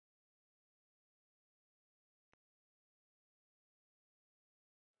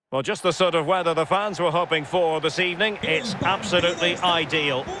Well, just the sort of weather the fans were hoping for this evening. It's absolutely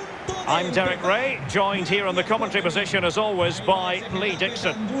ideal. I'm Derek Ray, joined here on the commentary position as always by Lee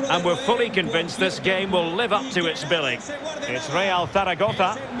Dixon. And we're fully convinced this game will live up to its billing. It's Real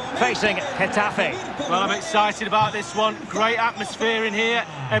Zaragoza facing Getafe. Well, I'm excited about this one. Great atmosphere in here.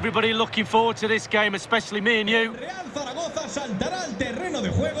 Everybody looking forward to this game, especially me and you. Real Zaragoza saltará al terreno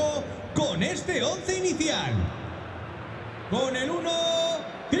de juego con este once inicial. Con el 1,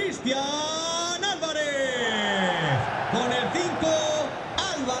 Cristian Álvarez. Con el 5,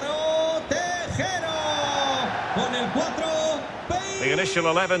 Álvaro Tejero. Con el 4, The initial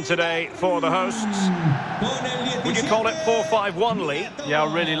 11 today for the hosts. Would you call it 4-5-1, Lee? Yeah,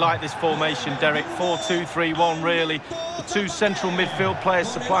 I really like this formation, Derek. 4-2-3-1, really. The two central midfield players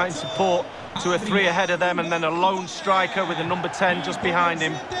supplying support to a 3 ahead of them, and then a lone striker with a number 10 just behind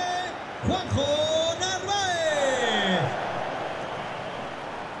him.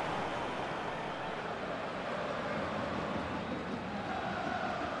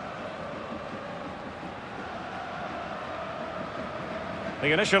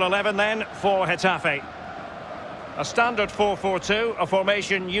 The initial 11 then for Getafe. A standard 4-4-2, a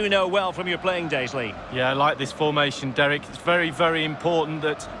formation you know well from your playing days, Lee. Yeah, I like this formation, Derek. It's very, very important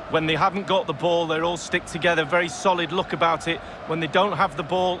that when they haven't got the ball, they all stick together. Very solid look about it. When they don't have the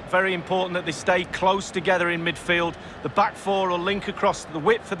ball, very important that they stay close together in midfield. The back four will link across the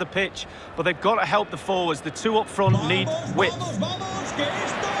width of the pitch, but they've got to help the forwards. The two up front need width.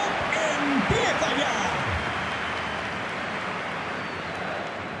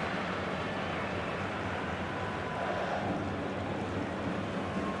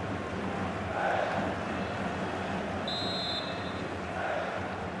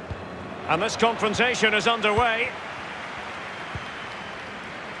 And this confrontation is underway.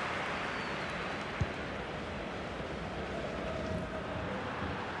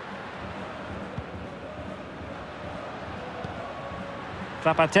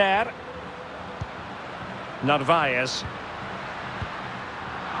 Zapater. Narvaez.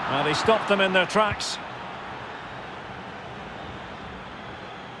 Well, he stopped them in their tracks.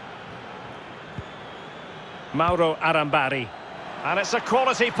 Mauro Arambari. And it's a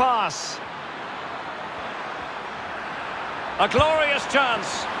quality pass. A glorious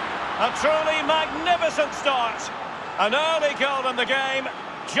chance. A truly magnificent start. An early goal in the game.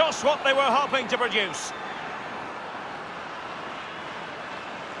 Just what they were hoping to produce.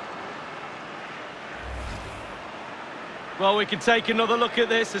 Well, we can take another look at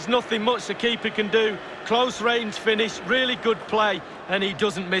this. There's nothing much the keeper can do. Close range finish, really good play, and he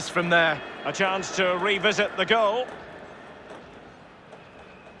doesn't miss from there. A chance to revisit the goal.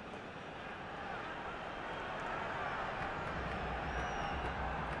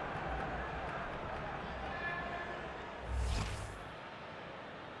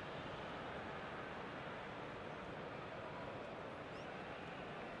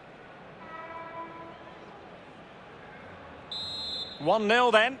 One 0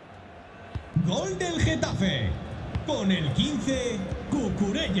 then. Gol del Getafe. Con el 15,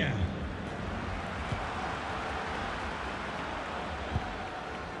 Cucurella.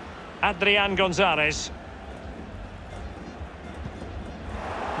 Adrian Gonzalez.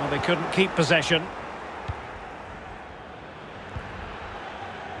 Well, they couldn't keep possession.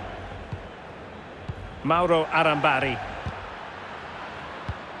 Mauro Arambari.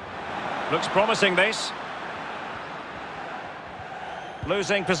 Looks promising, this.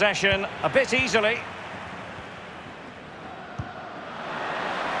 Losing possession a bit easily.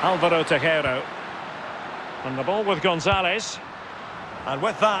 Álvaro Tejero. And the ball with Gonzalez. And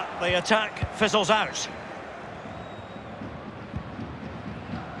with that, the attack fizzles out.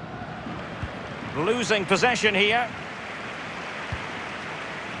 Losing possession here.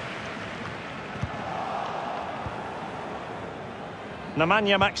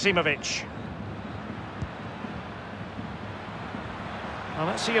 Nemanja Maksimovic. Well,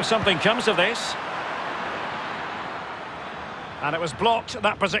 let's see if something comes of this. And it was blocked,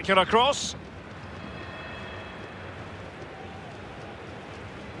 that particular cross.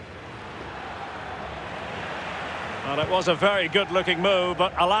 Well, it was a very good-looking move,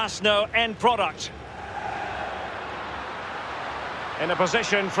 but alas, no end product. In a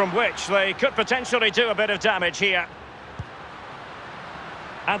position from which they could potentially do a bit of damage here.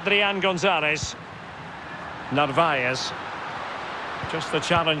 Adrian Gonzalez. Narvaez. Just the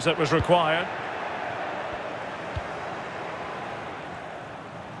challenge that was required.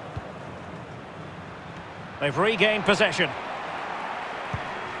 They've regained possession.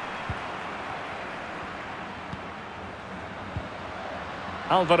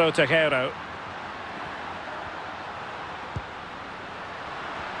 Álvaro Tejero.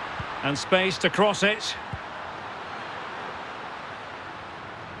 And space to cross it.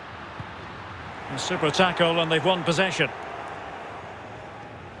 A super tackle and they've won possession.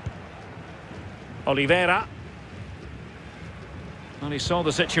 Oliveira. And he saw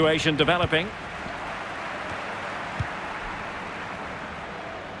the situation developing.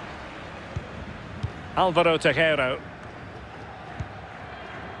 Alvaro Tejero.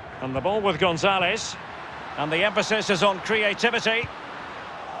 And the ball with Gonzalez. And the emphasis is on creativity.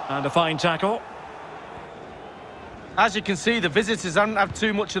 And a fine tackle. As you can see, the visitors haven't had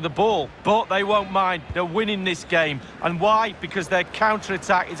too much of the ball, but they won't mind. They're winning this game. And why? Because their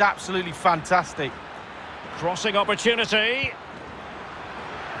counter-attack is absolutely fantastic. Crossing opportunity.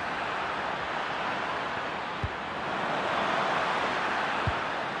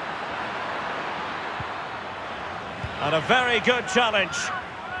 And a very good challenge.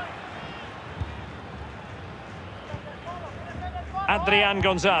 Adrian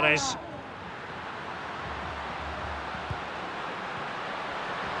Gonzalez.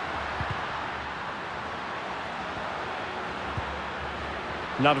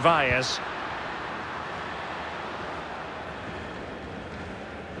 Narvaez.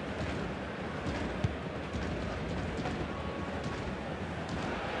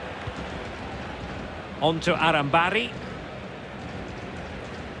 On to Arambari.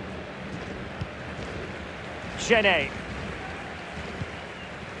 Chene.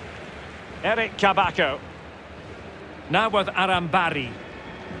 Eric Kabako. Now with Arambari.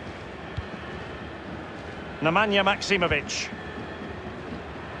 Nemanja Maksimovic.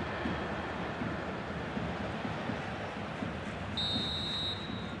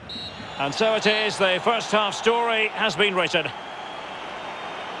 And so it is, the first half story has been written.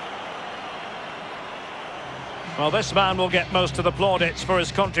 Well, this man will get most of the plaudits for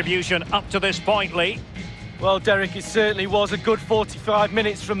his contribution up to this point, Lee. Well, Derek, it certainly was a good 45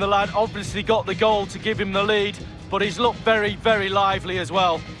 minutes from the lad. Obviously got the goal to give him the lead, but he's looked very, very lively as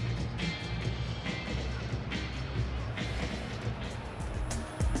well.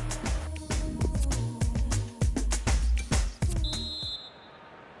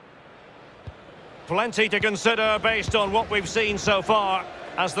 Plenty to consider based on what we've seen so far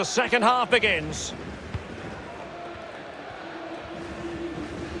as the second half begins.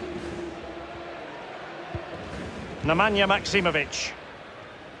 Nemanja Maksimovic.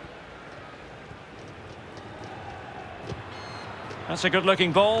 That's a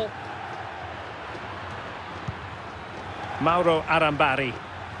good-looking ball. Mauro Arambari.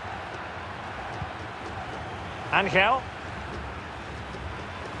 Angel.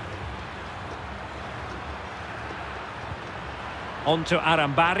 On to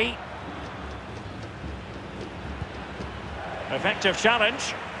Arambari. Effective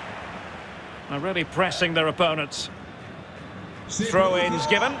challenge. They're really pressing their opponents. Throw-ins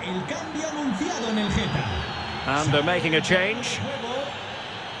given. And they're making a change.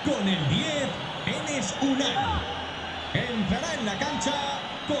 Con el 10, Enes Unal. Entrará en la cancha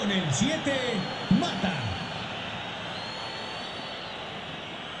con el 7, Mata.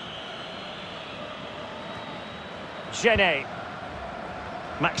 Chene.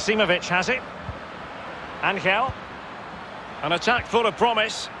 Maksimovic has it. Angel. An attack full of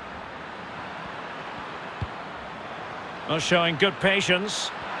promise. Well, showing good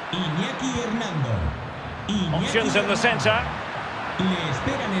patience. Iñaki Hernando. Options in the centre. Le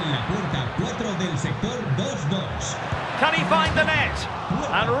esperan en la puerta 4 del sector 2-2. Can he find the net?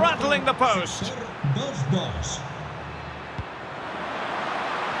 And rattling the post. Sector 2-2.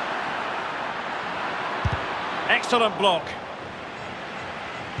 Excellent block.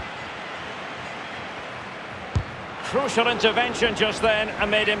 Crucial intervention just then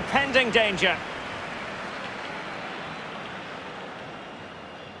amid impending danger.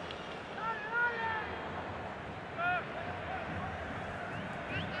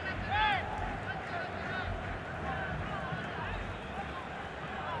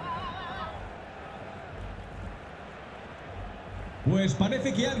 Pues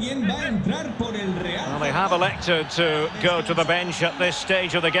parece que alguien va a entrar por el Real. Well, they have elected to go to the bench at this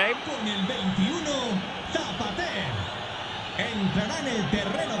stage of the game. Con el 21, Zapater. Entrará en el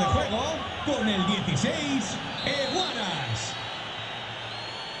terreno de juego con el 16, Eguaras.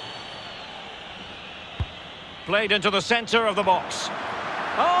 Played into the centre of the box.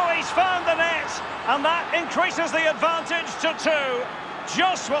 Oh, he's found the net, and that increases the advantage to 2.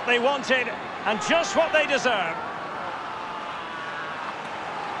 Just what they wanted, and just what they deserve.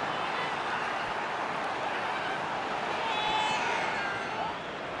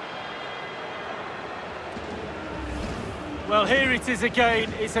 Well, Well, here it is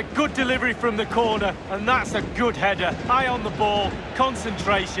again. It's a good delivery from the corner, and that's a good header. Eye on the ball,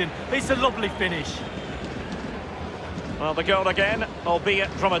 concentration. It's a lovely finish. Well, the goal again,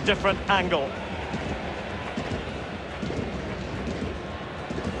 albeit from a different angle.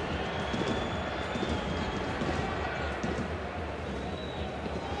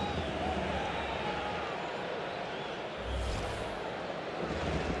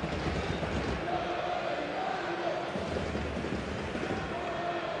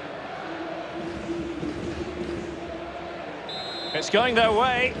 It's going their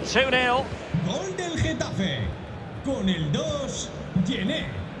way, 2-0. Gol del Getafe. Con el 2, Gené.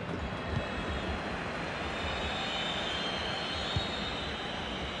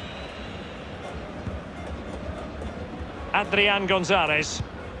 Adrian Gonzalez.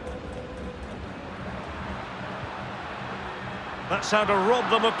 That's how to rob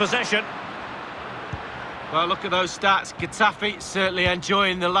them of possession. Well, look at those stats. Getafe certainly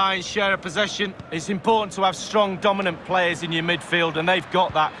enjoying the lion's share of possession. It's important to have strong, dominant players in your midfield, and they've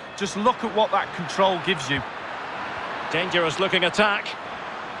got that. Just look at what that control gives you. Dangerous looking attack.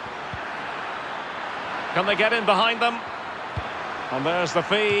 Can they get in behind them? And there's the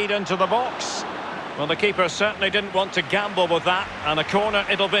feed into the box. Well, the keeper certainly didn't want to gamble with that, and a corner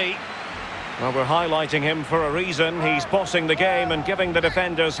it'll be. Well, we're highlighting him for a reason. He's bossing the game and giving the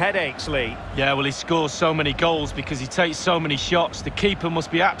defenders headaches, Lee. Yeah, well, he scores so many goals because he takes so many shots. The keeper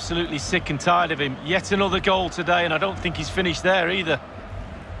must be absolutely sick and tired of him. Yet another goal today, and I don't think he's finished there either.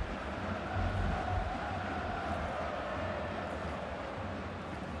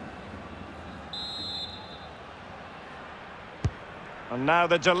 And now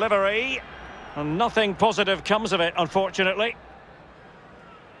the delivery. And nothing positive comes of it, unfortunately.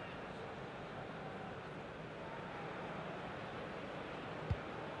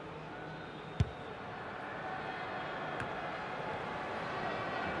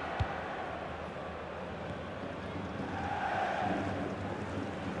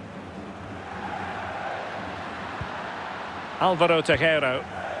 Alvaro Tejero.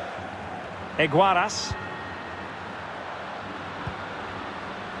 Iguaras.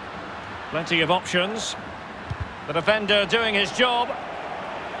 Plenty of options. The defender doing his job.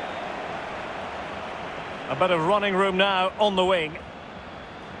 A bit of running room now on the wing.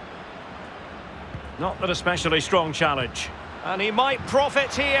 Not an especially strong challenge. And he might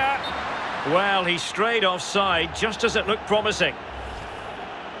profit here. Well, he strayed offside just as it looked promising.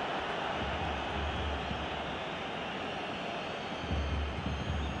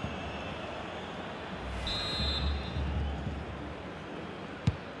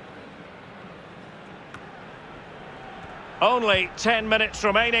 Only 10 minutes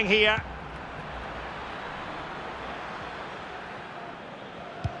remaining here.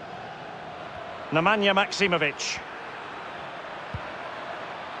 Nemanja Maksimovic.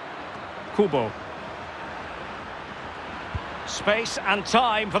 Kubo. Space and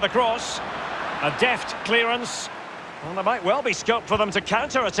time for the cross. A deft clearance. Well, there might well be scope for them to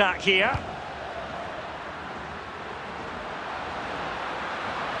counter-attack here.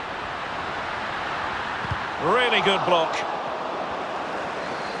 Really good block.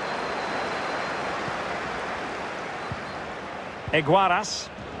 Iguaras.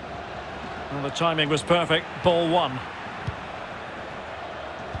 Well, the timing was perfect. Ball one.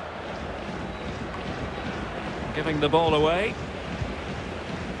 Giving the ball away.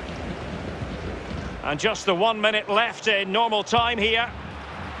 And just the 1 minute left in normal time here.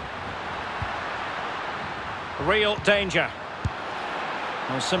 Real danger.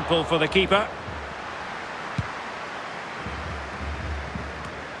 Well, simple for the keeper.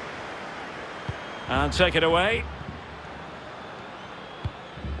 And take it away.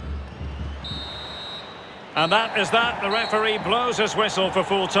 And that is that. The referee blows his whistle for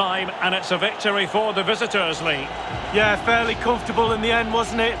full time, and it's a victory for the visitors, Lee. Yeah, fairly comfortable in the end,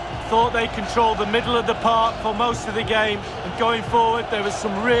 wasn't it? Thought they controlled the middle of the park for most of the game, and going forward there was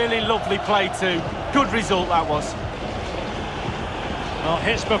some really lovely play too. Good result that was. Well,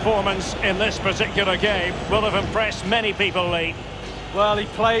 his performance in this particular game will have impressed many people, Lee. Well, he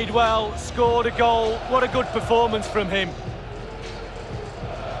played well, scored a goal. What a good performance from him.